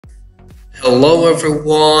Hello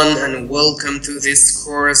everyone and welcome to this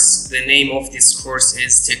course. The name of this course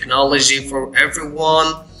is Technology for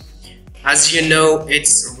Everyone. As you know,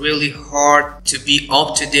 it's really hard to be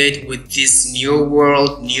up to date with this new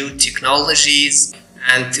world, new technologies,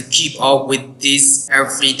 and to keep up with this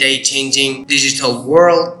everyday changing digital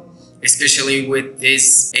world, especially with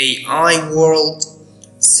this AI world.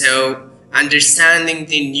 So understanding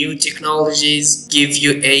the new technologies give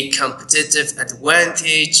you a competitive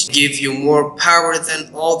advantage, give you more power than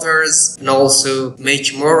others, and also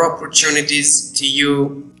make more opportunities to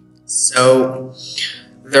you. So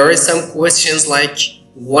there are some questions like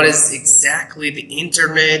what is exactly the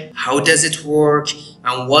internet, how does it work,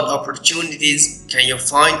 and what opportunities can you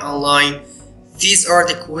find online. These are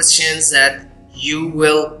the questions that you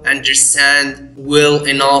will understand well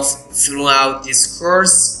enough throughout this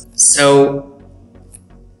course. So,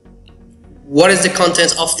 what is the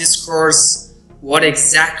content of this course? What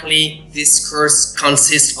exactly this course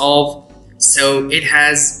consists of? So, it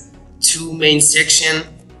has two main sections.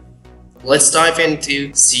 Let's dive in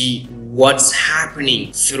to see what's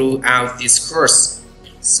happening throughout this course.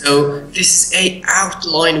 So, this is an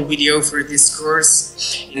outline video for this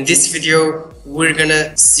course. In this video, we're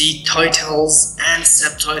gonna see titles and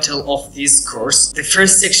subtitle of this course. The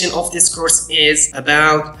first section of this course is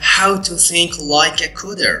about how to think like a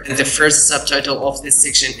coder. And the first subtitle of this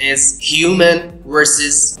section is human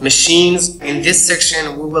versus machines. In this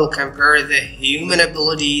section, we will compare the human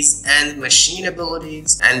abilities and machine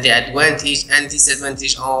abilities and the advantage and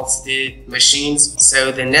disadvantage of the machines.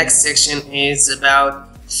 So the next section is about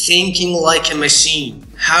thinking like a machine,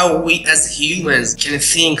 how we as humans can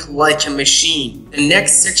think like a machine. The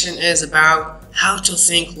next section is about how to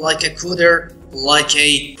think like a coder, like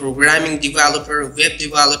a programming developer, web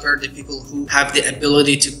developer, the people who have the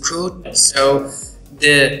ability to code. So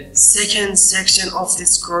the second section of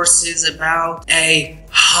this course is about a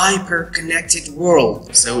hyper-connected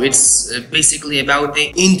world. So it's basically about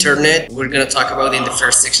the internet. We're gonna talk about in the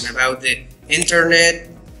first section about the internet.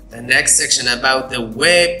 The next section about the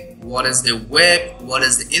web. What is the web? What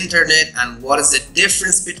is the internet? And what is the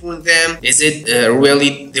difference between them? Is it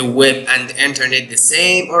really the web and the internet the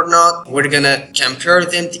same or not? We're gonna compare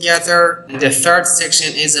them together. And the third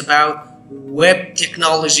section is about web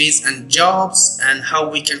technologies and jobs and how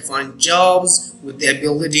we can find jobs with the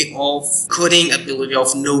ability of coding, ability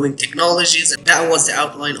of knowing technologies. And that was the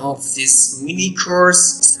outline of this mini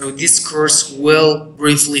course. So this course will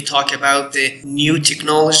briefly talk about the new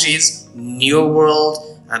technologies, new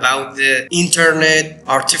world, about the internet,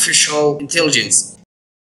 artificial intelligence.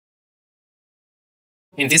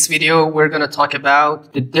 In this video, we're going to talk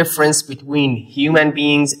about the difference between human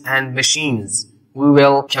beings and machines. We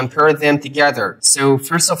will compare them together. So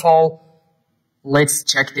first of all, let's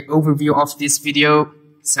check the overview of this video.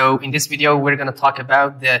 So in this video, we're going to talk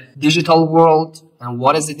about the digital world. And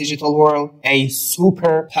what is the digital world? A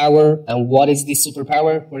superpower. And what is the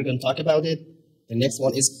superpower? We're going to talk about it. The next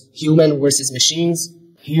one is human versus machines.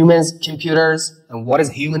 Humans, computers. And what is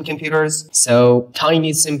human computers? So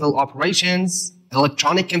tiny, simple operations.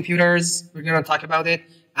 Electronic computers. We're going to talk about it.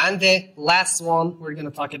 And the last one, we're going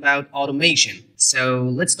to talk about automation. So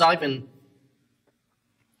let's dive in.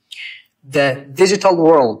 The digital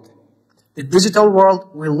world. The digital world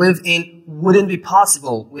we live in wouldn't be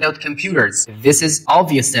possible without computers. This is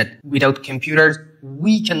obvious that without computers,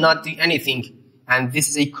 we cannot do anything. And this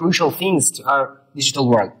is a crucial thing to our digital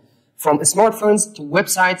world. From smartphones to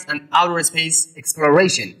websites and outer space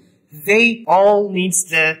exploration. They all need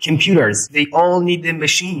the computers. They all need the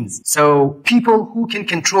machines. So people who can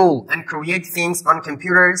control and create things on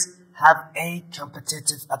computers have a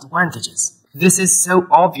competitive advantages. This is so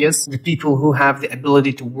obvious. The people who have the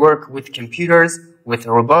ability to work with computers, with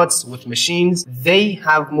robots, with machines, they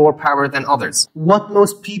have more power than others. What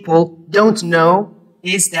most people don't know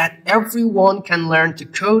is that everyone can learn to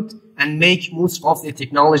code and make most of the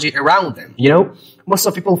technology around them. You know, most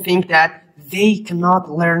of people think that they cannot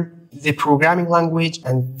learn the programming language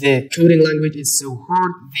and the coding language is so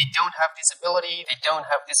hard. They don't have this ability. They don't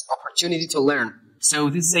have this opportunity to learn. So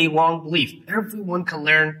this is a wrong belief. Everyone can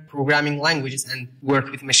learn programming languages and work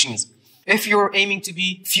with machines. If you're aiming to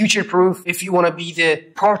be future-proof, if you want to be the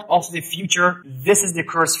part of the future, this is the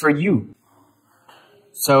course for you.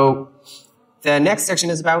 So the next section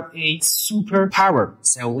is about a superpower.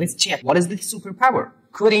 So let's check. What is the superpower?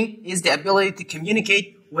 Coding is the ability to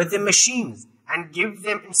communicate with the machines and give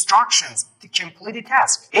them instructions to complete a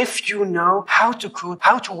task. If you know how to code,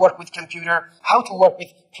 how to work with computer, how to work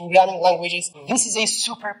with programming languages, this is a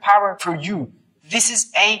superpower for you. This is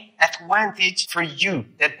an advantage for you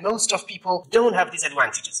that most of people don't have these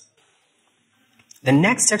advantages. The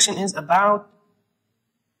next section is about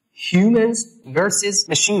humans versus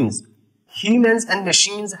machines. Humans and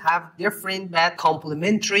machines have different but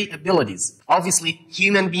complementary abilities. Obviously,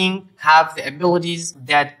 human beings have the abilities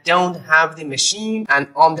that don't have the machine, and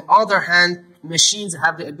on the other hand, machines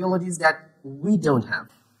have the abilities that we don't have.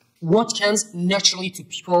 What comes naturally to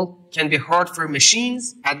people can be hard for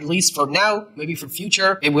machines, at least for now. Maybe for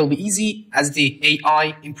future it will be easy as the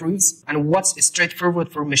AI improves, and what's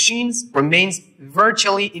straightforward for machines remains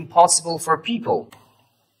virtually impossible for people.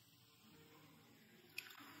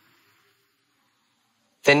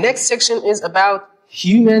 The next section is about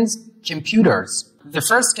humans, computers. The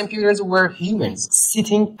first computers were humans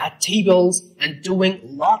sitting at tables and doing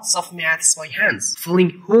lots of maths by hands,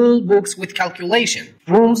 filling whole books with calculation.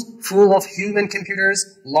 Rooms full of human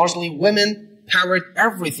computers, largely women, powered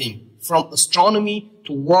everything from astronomy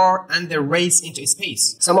to war and the race into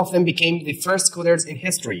space. Some of them became the first coders in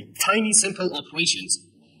history. Tiny simple operations.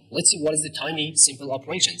 Let's see what is the tiny simple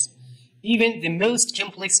operations. Even the most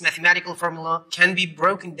complex mathematical formula can be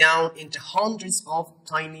broken down into hundreds of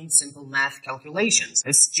tiny simple math calculations.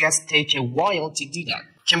 It's just take a while to do that.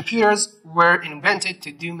 Computers were invented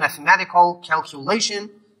to do mathematical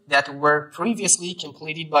calculation that were previously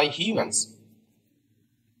completed by humans.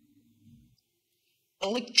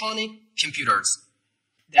 Electronic computers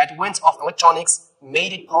that went off electronics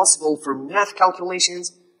made it possible for math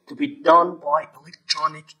calculations to be done by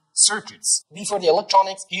electronic circuits. Before the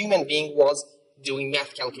electronics, human being was doing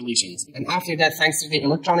math calculations. And after that, thanks to the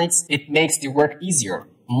electronics, it makes the work easier.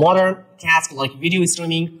 Modern tasks like video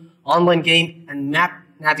streaming, online game, and map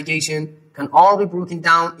navigation can all be broken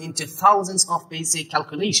down into thousands of basic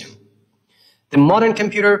calculations. The modern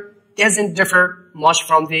computer doesn't differ much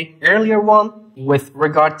from the earlier one with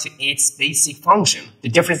regard to its basic function. The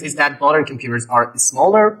difference is that modern computers are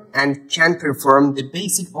smaller and can perform the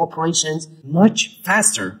basic operations much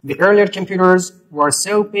faster. The earlier computers were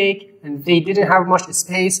so big and they didn't have much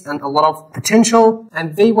space and a lot of potential,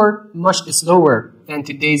 and they were much slower than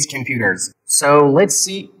today's computers. So let's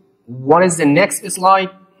see what is the next slide.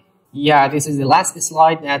 Yeah, this is the last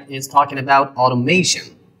slide that is talking about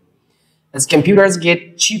automation. As computers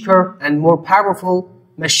get cheaper and more powerful,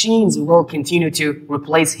 machines will continue to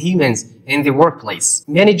replace humans in the workplace.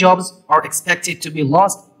 Many jobs are expected to be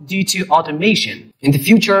lost due to automation. In the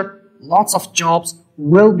future, lots of jobs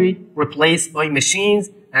will be replaced by machines,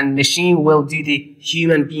 and machine will do the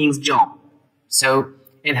human being's job. So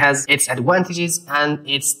it has its advantages and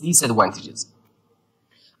its disadvantages.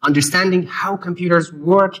 Understanding how computers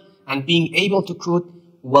work and being able to code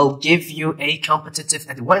will give you a competitive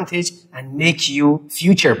advantage and make you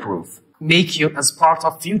future-proof, make you as part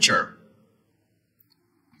of future.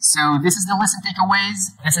 So this is the lesson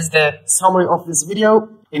takeaways. This is the summary of this video.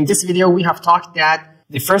 In this video, we have talked that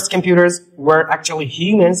the first computers were actually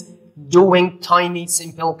humans doing tiny,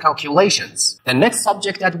 simple calculations. The next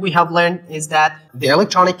subject that we have learned is that the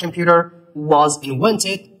electronic computer was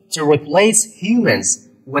invented to replace humans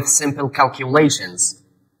with simple calculations.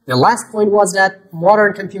 The last point was that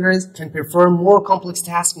modern computers can perform more complex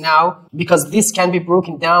tasks now because this can be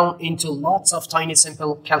broken down into lots of tiny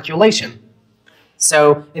simple calculations.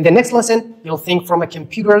 So in the next lesson, you'll think from a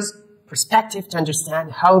computer's perspective to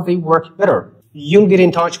understand how they work better. You'll get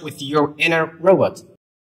in touch with your inner robot.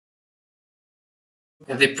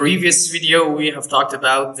 In the previous video, we have talked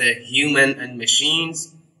about the human and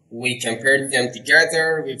machines. We compared them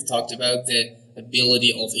together. We've talked about the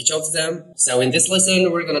ability of each of them. So in this lesson,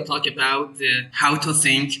 we're going to talk about how to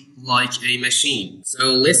think like a machine. So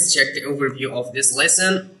let's check the overview of this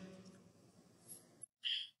lesson.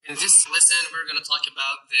 In this lesson, we're going to talk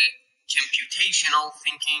about the computational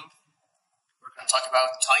thinking. We're going to talk about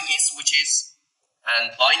tiny switches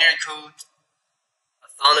and binary code,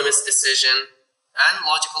 autonomous decision, and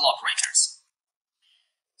logical operators.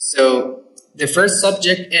 So the first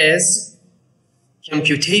subject is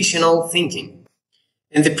computational thinking.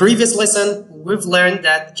 In the previous lesson, we've learned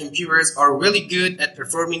that computers are really good at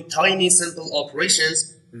performing tiny, simple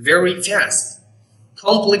operations very fast.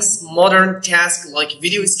 Complex modern tasks like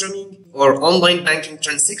video streaming or online banking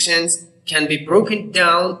transactions can be broken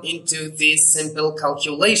down into these simple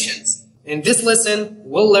calculations. In this lesson,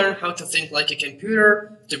 we'll learn how to think like a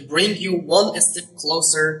computer to bring you one step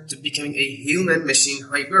closer to becoming a human-machine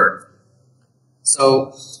hybrid.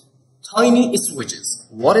 So, tiny switches.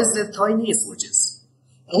 What is the tiny switches?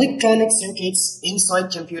 Electronic circuits inside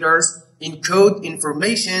computers encode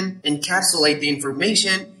information, encapsulate the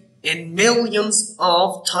information in millions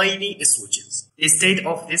of tiny switches. The state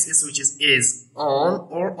of these switches is on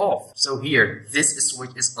or off. So here, this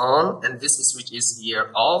switch is on and this switch is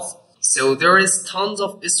here off. So there is tons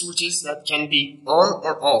of switches that can be on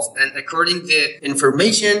or off, and according to the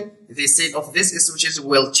information, the state of these switches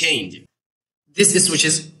will change. These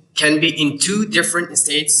switches can be in two different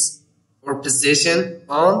states or position,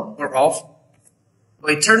 on or off.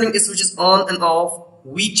 By turning switches on and off,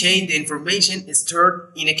 we change the information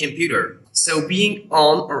stored in a computer. So being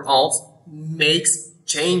on or off makes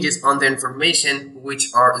changes on the information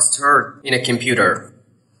which are stored in a computer.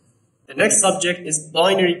 The next subject is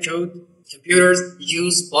binary code. Computers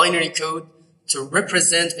use binary code to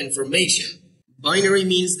represent information. Binary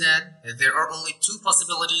means that there are only two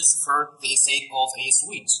possibilities for the state of a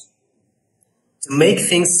switch. To make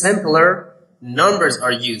things simpler, numbers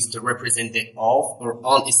are used to represent the off or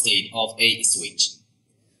on state of a switch.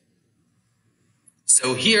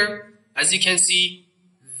 So here, as you can see,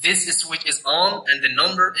 this switch is on and the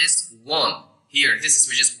number is 1. Here, this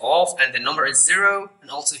switch is off and the number is 0. And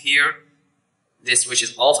also here, this switch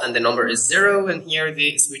is off and the number is 0. And here,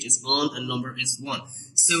 the switch is on and number is 1.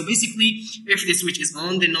 So basically, if the switch is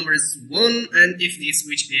on, the number is 1. And if the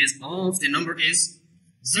switch is off, the number is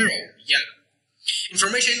 0. Yeah.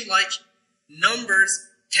 Information like numbers,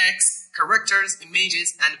 text, characters,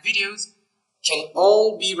 images, and videos can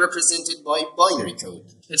all be represented by binary code.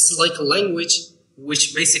 It's like a language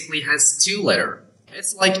which basically has two letters.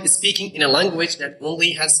 It's like speaking in a language that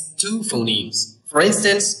only has two phonemes. For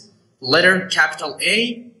instance, letter capital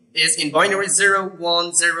A is in binary 0,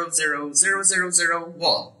 1, 0, 0, 0, 0, 0,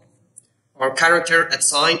 1. Or character at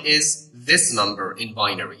sign is this number in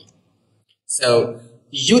binary. So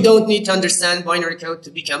you don't need to understand binary code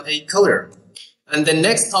to become a coder. And the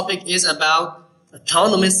next topic is about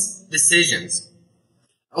autonomous decisions.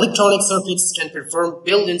 Electronic circuits can perform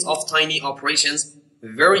billions of tiny operations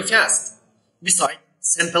very fast. Besides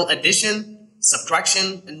simple addition,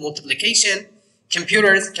 subtraction, and multiplication,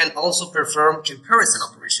 computers can also perform comparison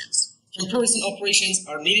operations. Comparison operations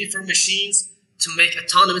are needed for machines to make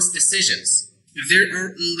autonomous decisions. There are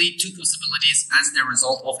only two possibilities as the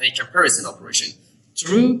result of a comparison operation: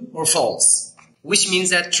 true or false, which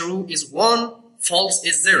means that true is 1, false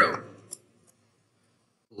is 0.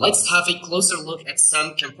 Let's have a closer look at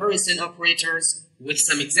some comparison operators with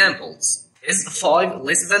some examples. Is 5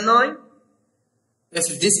 less than 9?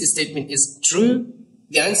 If this statement is true,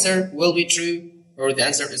 the answer will be true, or the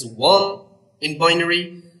answer is 1 in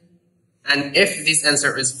binary. And if this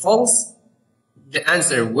answer is false, the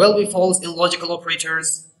answer will be false in logical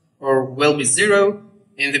operators, or will be 0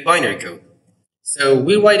 in the binary code. So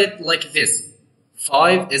we write it like this: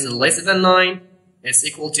 5 is less than 9 is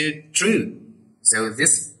equal to true. So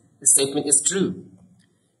this statement is true.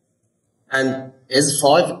 And is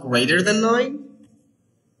 5 greater than 9?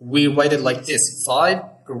 We write it like this: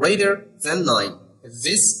 5 greater than 9.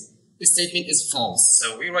 This statement is false.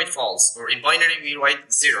 So we write false, or in binary we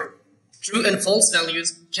write 0. True and false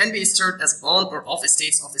values can be stored as on or off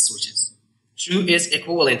states of the switches. True is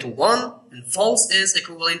equivalent to 1 and false is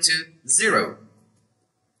equivalent to 0.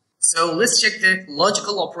 So let's check the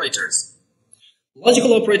logical operators.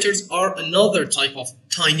 Logical operators are another type of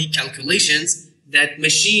tiny calculations that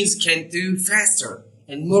machines can do faster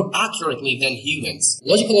and more accurately than humans.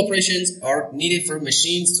 Logical operations are needed for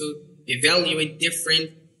machines to evaluate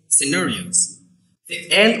different scenarios.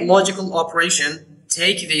 The AND logical operation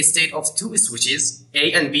take the state of two switches,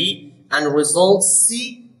 A and B, and result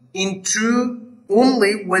C in true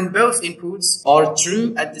only when both inputs are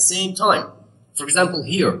true at the same time. For example,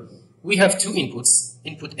 here we have two inputs,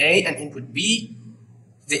 input A and input B.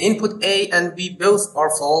 The input A and B both are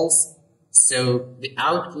false, so the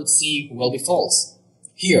output C will be false.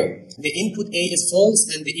 Here, the input A is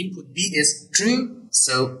false and the input B is true,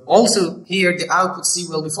 so also here the output C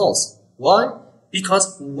will be false. Why?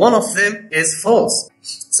 Because one of them is false.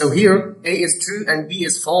 So here A is true and B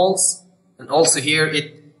is false, and also here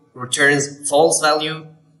it returns false value.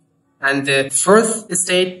 And the first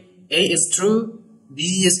state, A is true, B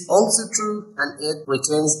is also true, and it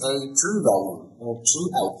returns a true value or true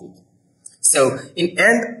output. So in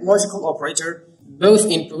AND logical operator, both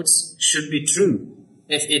inputs should be true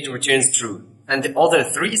if it returns true, and the other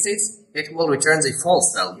three states, it will return a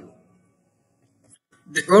false value.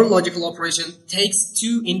 The OR logical operation takes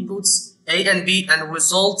two inputs, A and B, and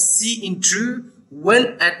results C in true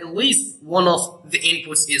when at least one of the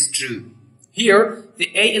inputs is true. Here,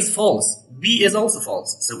 the A is false, B is also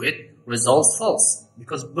false, so it results false,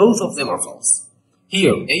 because both of them are false.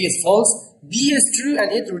 Here, A is false, B is true,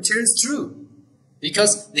 and it returns true,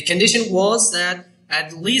 because the condition was that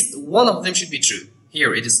at least one of them should be true.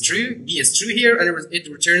 Here, it is true, B is true here, and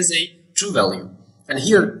it returns a true value. And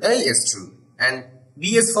here, A is true, and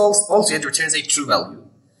B is false, also it returns a true value.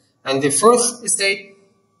 And the first state,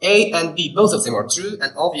 A and B, both of them are true,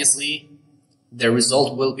 and obviously the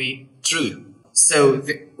result will be true. So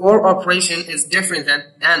the OR operation is different than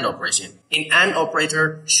AND operation. In AND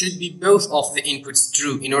operator should be both of the inputs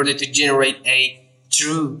true in order to generate a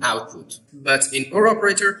true output. But in OR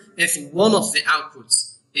operator, if one of the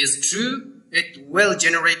outputs is true, it will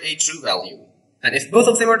generate a true value. And if both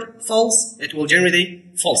of them are false, it will generate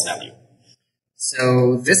a false value.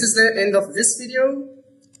 So this is the end of this video.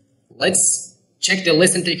 Let's check the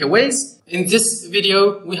lesson takeaways. In this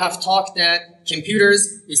video, we have talked that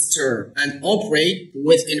computers store and operate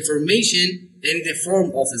with information in the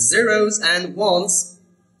form of zeros and ones.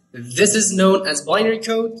 This is known as binary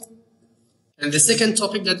code. And the second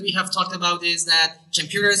topic that we have talked about is that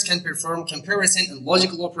computers can perform comparison and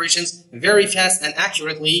logical operations very fast and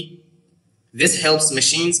accurately. This helps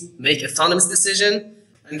machines make autonomous decisions.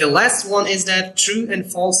 And the last one is that true and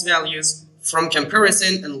false values from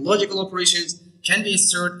comparison and logical operations can be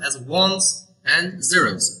stored as ones and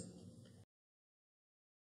zeros.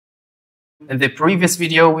 In the previous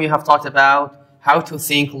video, we have talked about how to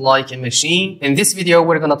think like a machine. In this video,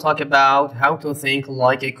 we're going to talk about how to think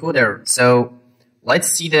like a coder. So let's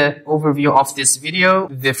see the overview of this video.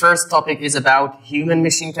 The first topic is about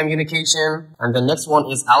human-machine communication, and the next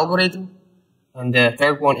one is algorithm, and the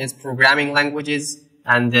third one is programming languages,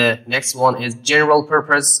 and the next one is general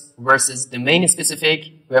purpose versus domain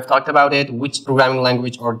specific. We have talked about it, which programming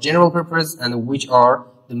language are general purpose and which are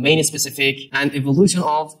domain specific, and evolution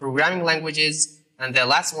of programming languages. And the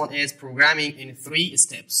last one is programming in 3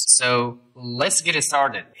 steps. So let's get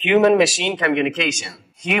started. Human-machine communication.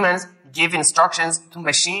 Humans give instructions to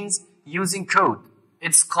machines using code.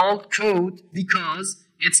 It's called code because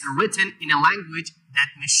it's written in a language that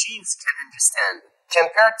machines can understand.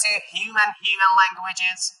 Compared to human-human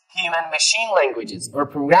languages, human-machine languages or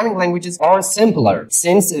programming languages are simpler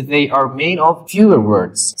since they are made of fewer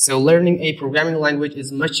words. So learning a programming language is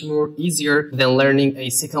much more easier than learning a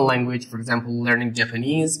second language, for example, learning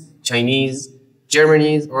Japanese, Chinese,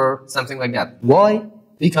 Germanese, or something like that. Why?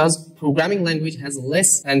 Because programming language has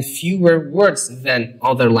less and fewer words than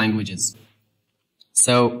other languages.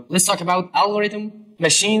 So let's talk about algorithm.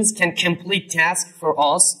 Machines can complete tasks for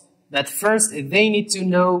us, but first they need to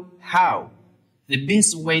know how. The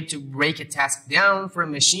best way to break a task down for a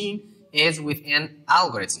machine is with an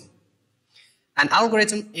algorithm. An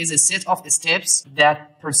algorithm is a set of steps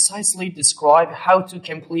that precisely describe how to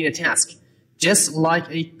complete a task, just like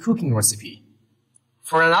a cooking recipe.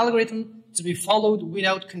 For an algorithm to be followed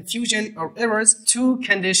without confusion or errors, 2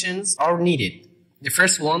 conditions are needed. The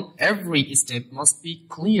first one, every step must be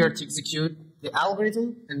clear to execute the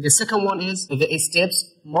algorithm, and the second one is the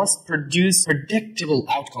steps must produce predictable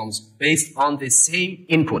outcomes based on the same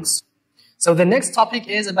inputs. So the next topic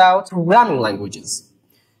is about programming languages.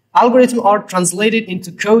 Algorithms are translated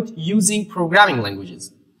into code using programming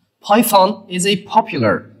languages. Python is a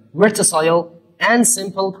popular, versatile, and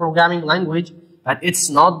simple programming language, but it's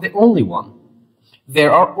not the only one.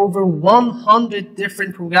 There are over 100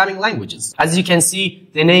 different programming languages. As you can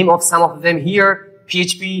see, the name of some of them here: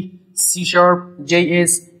 PHP, C#,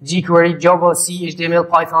 JS, jQuery, Java, C, HTML,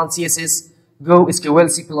 Python, CSS, Go, SQL,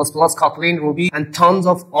 C++, Kotlin, Ruby, and tons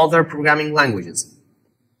of other programming languages.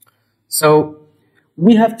 So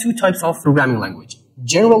we have 2 types of programming language: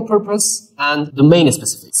 general purpose and domain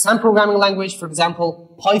specific. Some programming language, for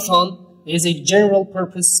example, Python, is a general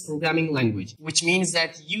purpose programming language, which means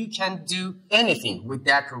that you can do anything with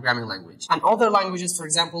that programming language. And other languages, for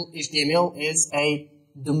example, HTML is a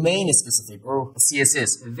domain specific, or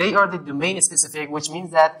CSS. They are the domain specific, which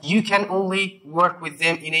means that you can only work with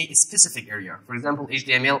them in a specific area. For example,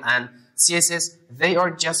 HTML and CSS, they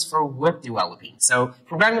are just for web developing. So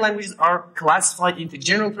programming languages are classified into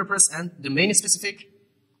general purpose and domain specific.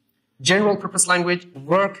 General purpose language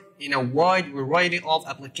work in a wide variety of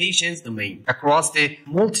applications domain across the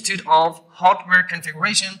multitude of hardware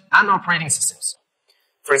configuration and operating systems.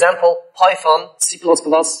 For example, Python, C++,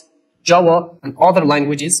 Java, and other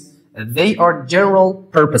languages, they are general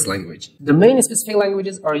purpose language. Domain-specific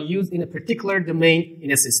languages are used in a particular domain in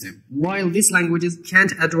a system. While these languages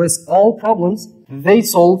can't address all problems, they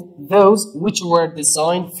solve those which were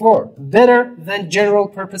designed for better than general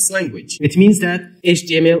purpose language. It means that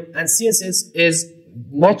HTML and CSS is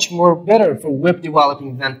much more better for web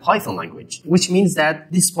developing than Python language, which means that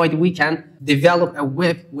despite we can develop a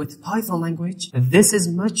web with Python language, this is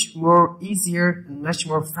much more easier and much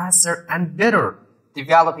more faster and better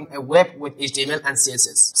developing a web with HTML and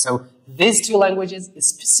CSS. So these 2 languages is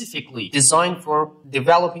specifically designed for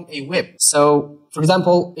developing a web. So for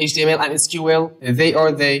example, HTML and SQL, they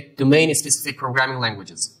are the domain specific programming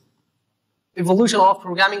languages. Evolution of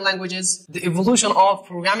programming languages. The evolution of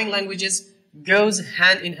programming languages goes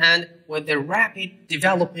hand in hand with the rapid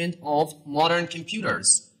development of modern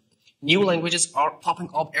computers. New languages are popping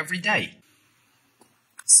up every day.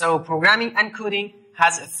 So programming and coding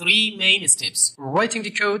has three main steps: writing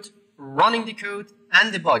the code, running the code,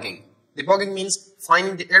 and debugging. Debugging means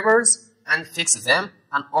finding the errors and fix them,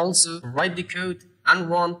 and also write the code and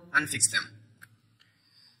run and fix them.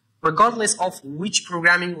 Regardless of which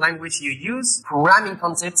programming language you use, programming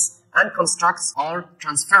concepts and constructs are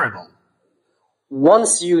transferable.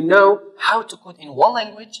 Once you know how to code in one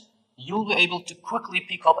language, you'll be able to quickly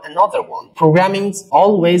pick up another one. Programming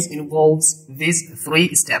always involves these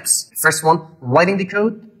three steps. First one, writing the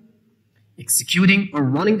code, executing or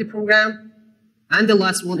running the program, and the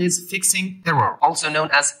last one is fixing error, also known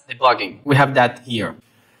as debugging. We have that here.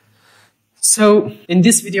 So in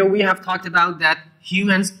this video, we have talked about that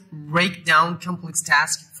humans break down complex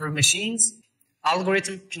tasks for machines.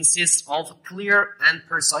 Algorithm consists of clear and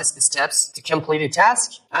precise steps to complete a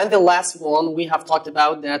task. And the last one, we have talked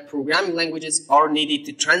about that programming languages are needed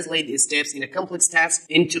to translate the steps in a complex task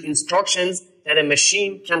into instructions that a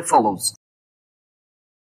machine can follow.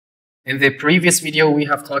 In the previous video, we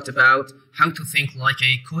have talked about how to think like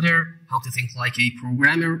a coder, how to think like a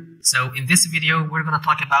programmer. So in this video, we're going to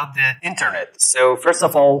talk about the internet. So first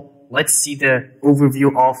of all, let's see the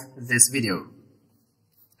overview of this video.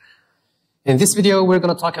 In this video, we're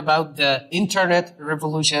going to talk about the internet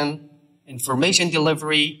revolution, information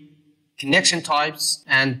delivery, connection types,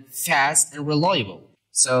 and fast and reliable.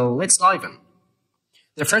 So let's dive in.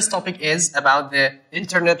 The first topic is about the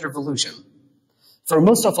internet revolution. For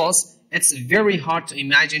most of us, it's very hard to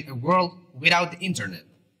imagine a world without the internet.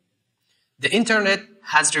 The internet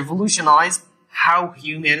has revolutionized how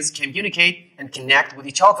humans communicate and connect with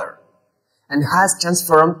each other, and has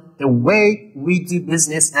transformed the way we do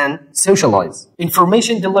business and socialize.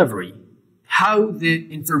 Information delivery, how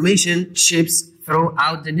the information ships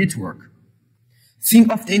throughout the network.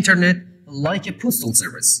 Think of the internet like a postal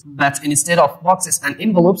service, but instead of boxes and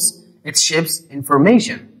envelopes, it ships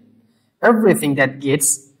information. Everything that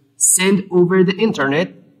gets sent over the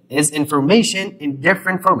internet is information in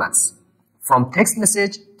different formats, from text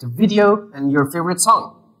message to video and your favorite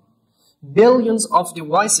song. Billions of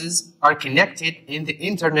devices are connected in the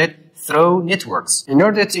internet through networks in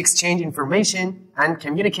order to exchange information and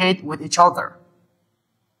communicate with each other.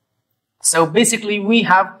 So basically, we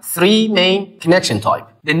have three main connection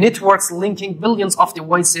types. The networks linking billions of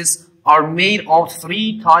devices are made of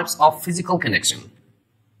three types of physical connection.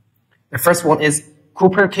 The first one is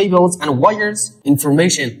copper cables and wires.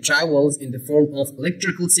 Information travels in the form of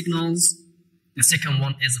electrical signals. The second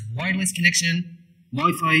one is wireless connection,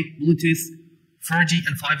 Wi-Fi, Bluetooth, 4G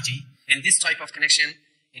and 5G. In this type of connection,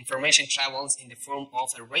 information travels in the form of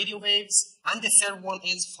radio waves. And the third one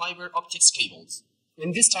is fiber optics cables.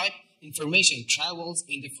 In this type, information travels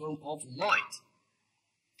in the form of light.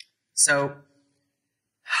 So,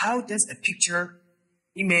 how does a picture,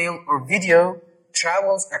 email, or video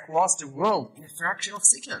travels across the world in a fraction of a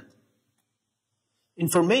second?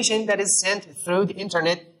 Information that is sent through the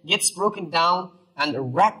internet gets broken down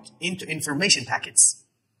and wrapped into information packets.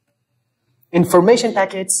 Information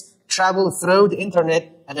packets travel through the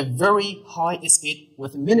internet at a very high speed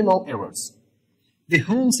with minimal errors. The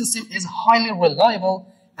whole system is highly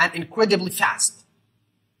reliable and incredibly fast.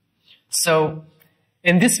 So,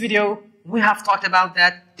 in this video, we have talked about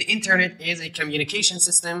that the internet is a communication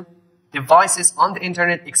system. Devices on the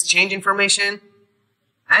internet exchange information.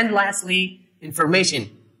 And lastly,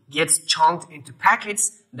 information gets chunked into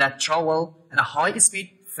packets that travel at a high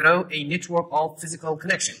speed through a network of physical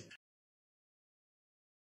connection.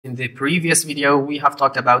 In the previous video, we have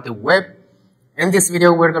talked about the web. In this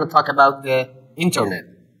video, we're going to talk about the internet.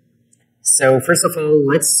 So first of all,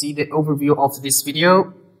 let's see the overview of this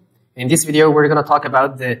video. In this video, we're going to talk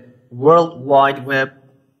about the World Wide Web,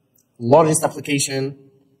 largest application,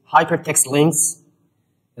 hypertext links,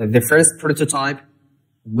 the first prototype,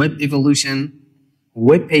 web evolution,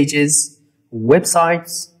 web pages,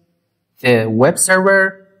 websites, the web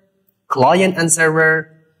server, client and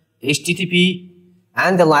server, HTTP,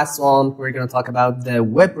 and the last one, we're going to talk about the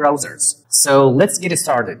web browsers. So let's get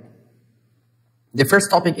started. The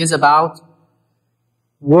first topic is about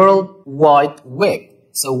World Wide Web.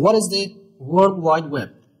 So what is the World Wide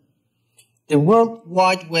Web? The World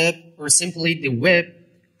Wide Web, or simply the web,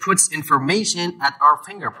 puts information at our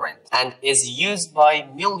fingerprint and is used by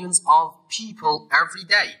millions of people every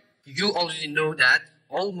day. You already know that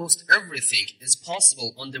almost everything is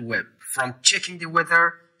possible on the web, from checking the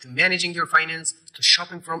weather to managing your finance to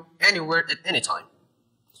shopping from anywhere at any time.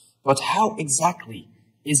 But how exactly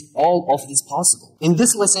is all of this possible? In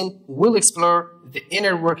this lesson, we'll explore the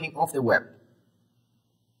inner working of the web.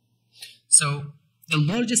 So, the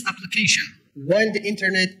largest application. While the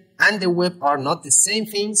internet and the web are not the same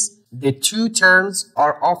things, the two terms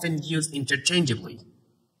are often used interchangeably.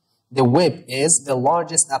 The web is the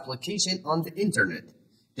largest application on the internet.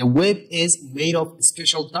 The web is made of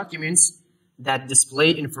special documents that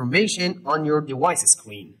display information on your device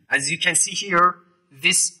screen. As you can see here,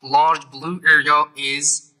 this large blue area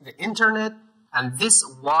is the internet and this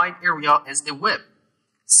wide area is the web.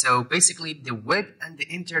 So basically the web and the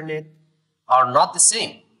internet are not the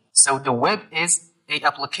same. So the web is an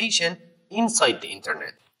application inside the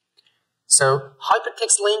internet. So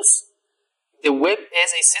hypertext links, the web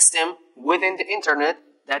is a system within the internet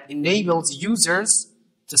that enables users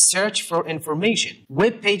to search for information.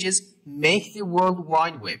 Web pages make the World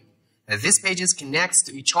Wide Web. These pages connect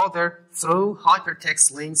to each other through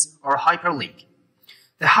hypertext links or hyperlink.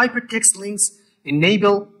 The hypertext links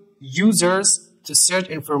enable users to search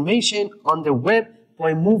information on the web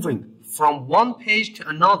by moving from one page to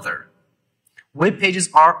another. Web pages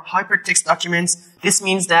are hypertext documents. This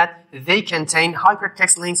means that they contain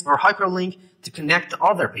hypertext links or hyperlink to connect to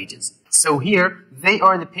other pages. So here, they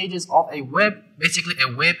are the pages of a web. Basically,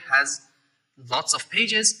 a web has lots of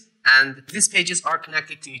pages, and these pages are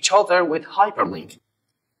connected to each other with hyperlink.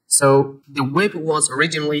 So the web was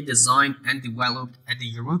originally designed and developed at the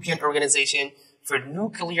European Organization for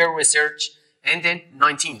Nuclear Research in the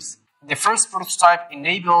 19th. The first prototype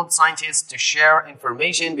enabled scientists to share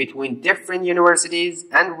information between different universities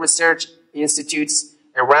and research institutes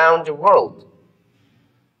around the world.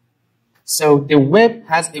 So the web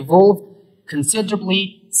has evolved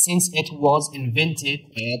considerably since it was invented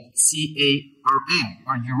at CERN,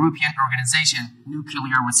 or European Organization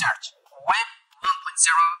Nuclear Research. Web 1.0,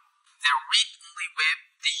 the read-only web.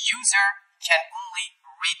 The user can only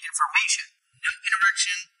read information, no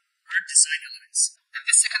interaction or design elements. And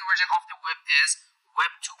the second version of the web is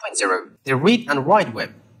Web 2.0, the read and write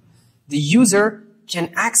web. The user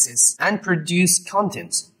can access and produce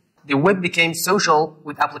content. The web became social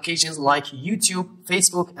with applications like YouTube,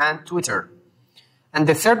 Facebook, and Twitter. And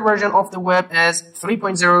the third version of the web is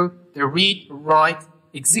 3.0, the read, write,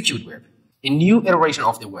 execute web, a new iteration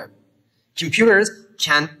of the web. Computers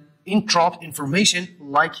can interrupt information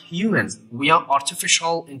like humans via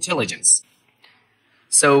artificial intelligence.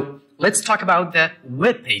 So let's talk about the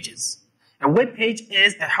web pages. A web page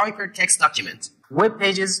is a hypertext document. Web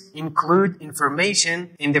pages include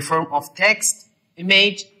information in the form of text,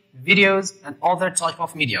 image, videos, and other type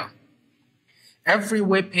of media. Every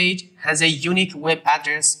web page has a unique web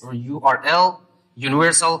address or URL,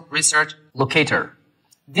 Universal Research Locator.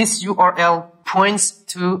 This URL points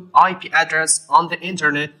to IP address on the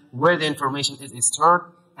internet where the information is stored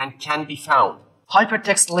and can be found.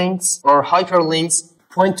 Hypertext links or hyperlinks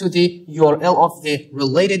point to the URL of the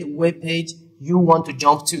related web page you want to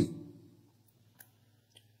jump to.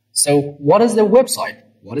 So what is the website?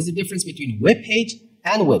 What is the difference between web page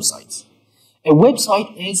and websites? A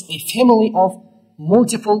website is a family of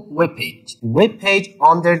multiple web pages. Web page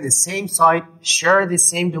under the same site share the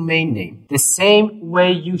same domain name, the same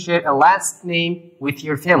way you share a last name with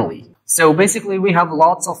your family. So basically we have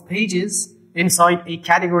lots of pages inside a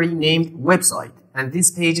category named website, and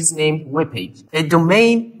this page is named web page. A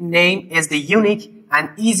domain name is the unique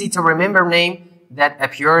and easy to remember name that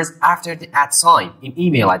appears after the @ sign in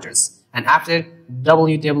email address and after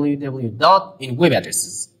www. in web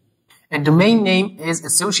addresses. A domain name is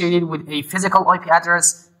associated with a physical IP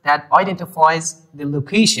address that identifies the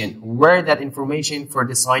location where that information for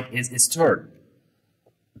the site is stored.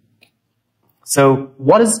 So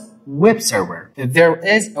what is web server? There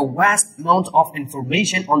is a vast amount of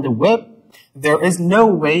information on the web. There is no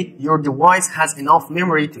way your device has enough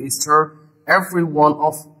memory to store every one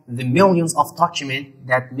of the millions of documents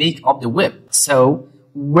that make up the web. So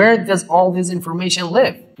where does all this information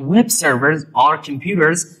live? Web servers are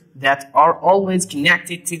computers that are always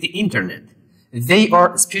connected to the internet. They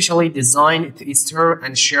are specially designed to store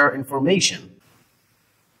and share information.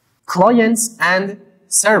 Clients and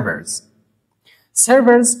servers.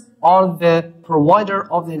 Servers are the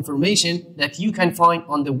provider of the information that you can find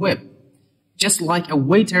on the web, just like a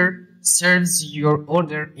waiter serves your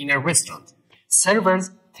order in a restaurant.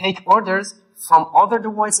 Servers take orders from other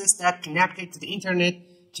devices that connected to the internet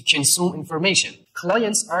to consume information.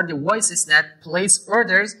 Clients are devices that place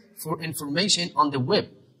orders for information on the web,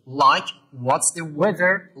 like what's the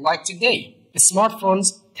weather like today.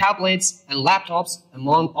 Smartphones, tablets, and laptops,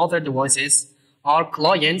 among other devices, are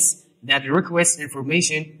clients that request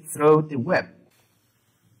information through the web.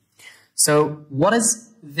 So what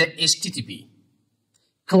is the HTTP?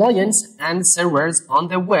 Clients and servers on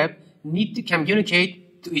the web need to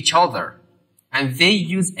communicate to each other, and they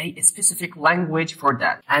use a specific language for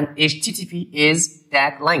that, and HTTP is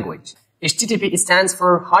that language. HTTP stands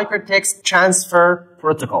for Hypertext Transfer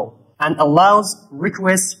Protocol and allows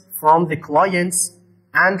requests from the clients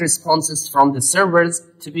and responses from the servers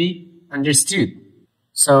to be understood.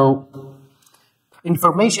 So,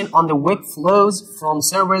 information on the web flows from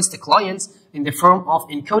servers to clients in the form of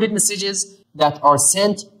encoded messages that are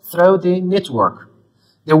sent through the network.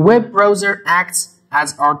 The web browser acts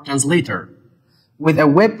as our translator. With a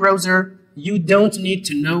web browser, you don't need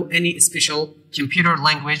to know any special computer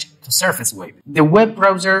language to surface web. The web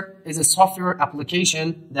browser is a software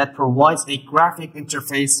application that provides a graphic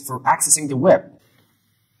interface for accessing the web.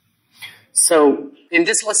 So, in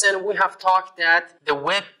this lesson, we have talked that the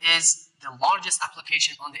web is the largest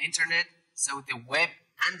application on the internet. So, the web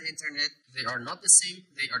and the internet, they are not the same,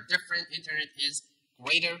 they are different. Internet is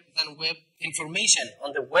greater than web. Information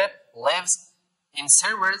on the web lives in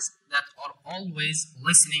servers that are always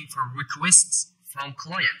listening for requests from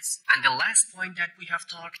clients. And the last point that we have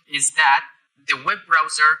talked is that the web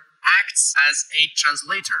browser acts as a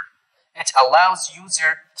translator. It allows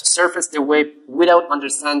user to surface the web without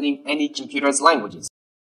understanding any computer's languages.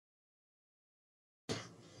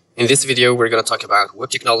 In this video, we're going to talk about web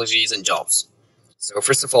technologies and jobs. So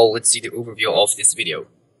first of all, let's see the overview of this video.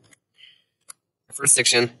 The first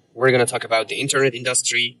section, we're going to talk about the internet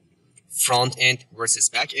industry, front end versus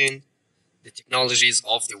back end, the technologies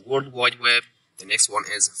of the World Wide Web. The next one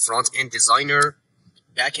is front end designer,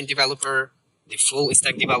 back end developer, the full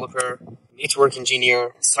stack developer, network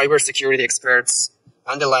engineer, cybersecurity experts,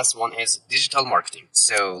 and the last one is digital marketing.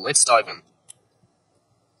 So let's dive in.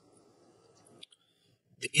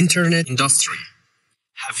 The internet industry.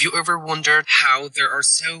 Have you ever wondered how there are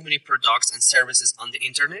so many products and services on the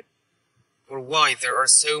internet? Or why there are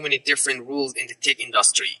so many different rules in the tech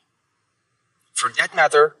industry? For that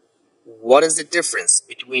matter, what is the difference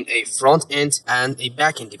between a front-end and a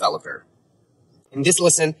back-end developer? In this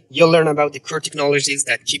lesson, you'll learn about the core technologies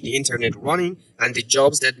that keep the internet running and the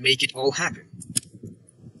jobs that make it all happen.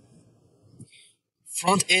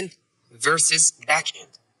 Front-end versus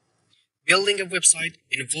back-end. Building a website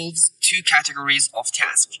involves two categories of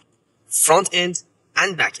tasks, front-end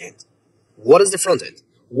and back-end. What is the front-end?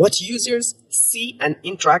 What users see and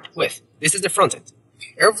interact with. This is the front-end.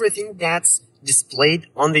 Everything that's displayed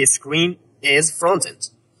on the screen is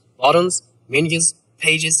front-end. Buttons, menus,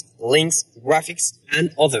 pages, links, graphics,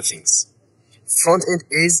 and other things. Front-end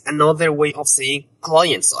is another way of saying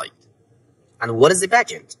client-side. And what is the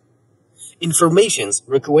back-end? Informations,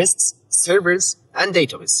 requests, servers, and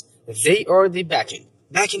database. They are the backend.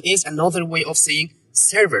 Backend is another way of saying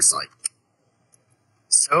server side.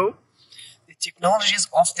 So, the technologies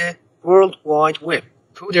of the World Wide Web.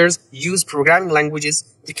 Coders use programming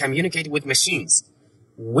languages to communicate with machines.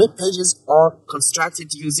 Web pages are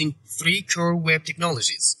constructed using three core web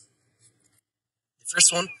technologies. The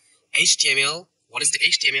first one, HTML. What is the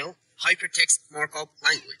HTML? Hypertext Markup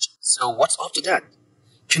Language. So, what's up to that?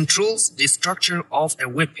 Controls the structure of a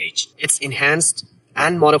web page. It's enhanced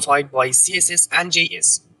and modified by CSS and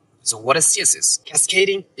JS. So what is CSS?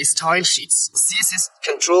 Cascading style sheets. CSS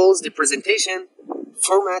controls the presentation,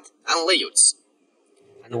 format, and layouts.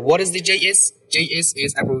 And what is the JS? JS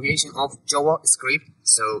is abbreviation of JavaScript.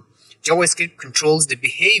 So JavaScript controls the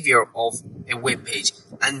behavior of a web page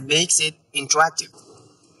and makes it interactive.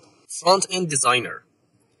 Front-end designer.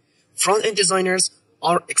 Front-end designers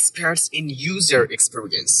are experts in user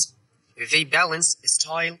experience. They balance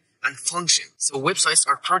style and function, so websites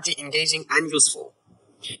are pretty engaging and useful.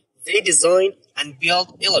 They design and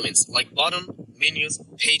build elements like button, menus,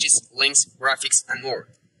 pages, links, graphics, and more.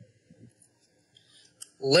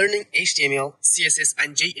 Learning HTML, CSS,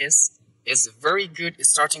 and JS is a very good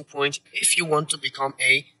starting point if you want to become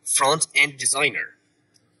a front-end designer.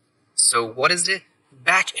 So what is the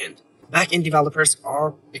back-end? Back-end developers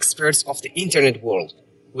are experts of the internet world,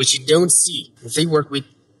 which you don't see. They work with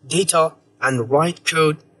data and write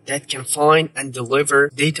code that can find and deliver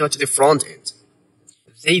data to the front end.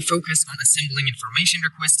 They focus on assembling information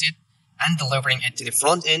requested and delivering it to the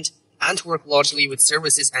front end and work largely with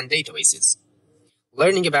services and databases.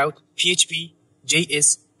 Learning about PHP,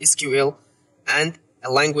 JS, SQL, and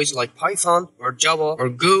a language like Python or Java or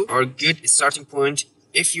Go are a good starting point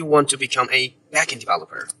if you want to become a backend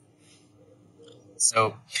developer.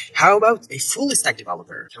 So, how about a full stack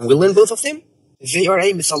developer? Can we learn both of them? They are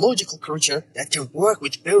a mythological creature that can work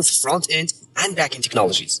with both front-end and back-end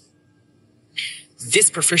technologies. These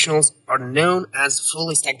professionals are known as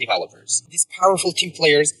full-stack developers. These powerful team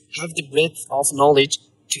players have the breadth of knowledge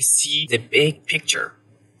to see the big picture.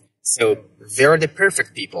 So they're the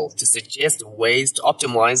perfect people to suggest ways to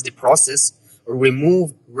optimize the process or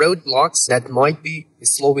remove roadblocks that might be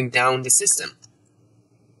slowing down the system.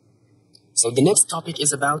 So the next topic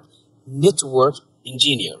is about network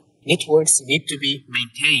engineer. Networks need to be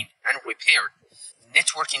maintained and repaired.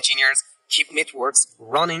 Network engineers keep networks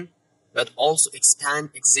running, but also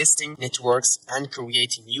expand existing networks and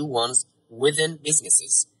create new ones within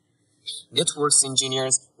businesses. Networks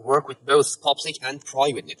engineers work with both public and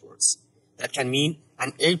private networks. That can mean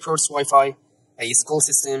an airport's Wi-Fi, a school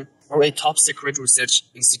system, or a top-secret research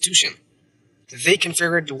institution. They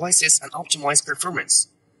configure devices and optimize performance.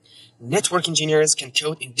 Network engineers can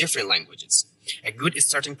code in different languages. A good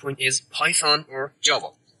starting point is Python or Java.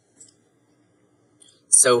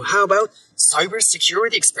 So how about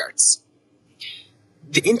cybersecurity experts?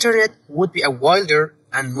 The internet would be a wilder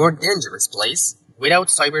and more dangerous place without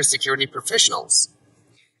cybersecurity professionals.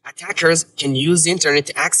 Attackers can use the internet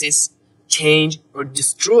to access, change, or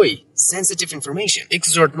destroy sensitive information,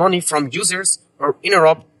 extort money from users, or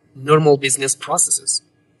interrupt normal business processes.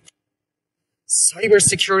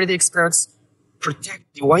 Cybersecurity experts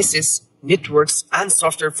protect devices, networks, and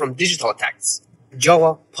software from digital attacks.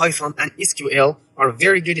 Java, Python, and SQL are a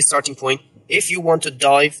very good starting point if you want to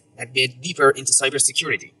dive a bit deeper into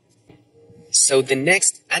cybersecurity. So the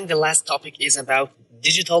next and the last topic is about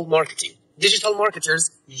digital marketing. Digital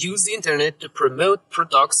marketers use the internet to promote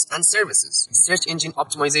products and services. Search engine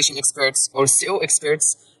optimization experts or SEO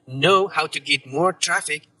experts know how to get more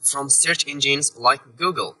traffic from search engines like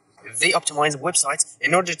Google. They optimize websites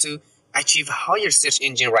in order to achieve higher search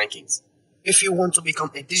engine rankings. If you want to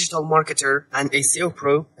become a digital marketer and a SEO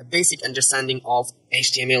pro, a basic understanding of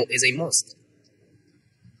HTML is a must.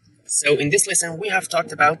 So in this lesson, we have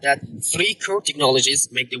talked about that 3 core technologies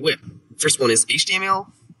make the web. First one is HTML,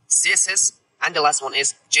 CSS, and the last one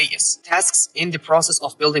is JS. Tasks in the process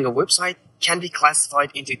of building a website can be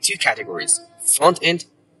classified into 2 categories, front end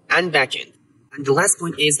and back end. And the last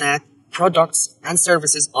point is that products and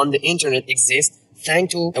services on the internet exist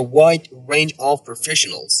thanks to a wide range of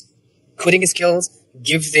professionals. Coding skills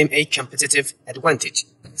give them a competitive advantage.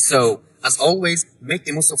 So, as always, make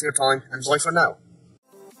the most of your time and bye for now.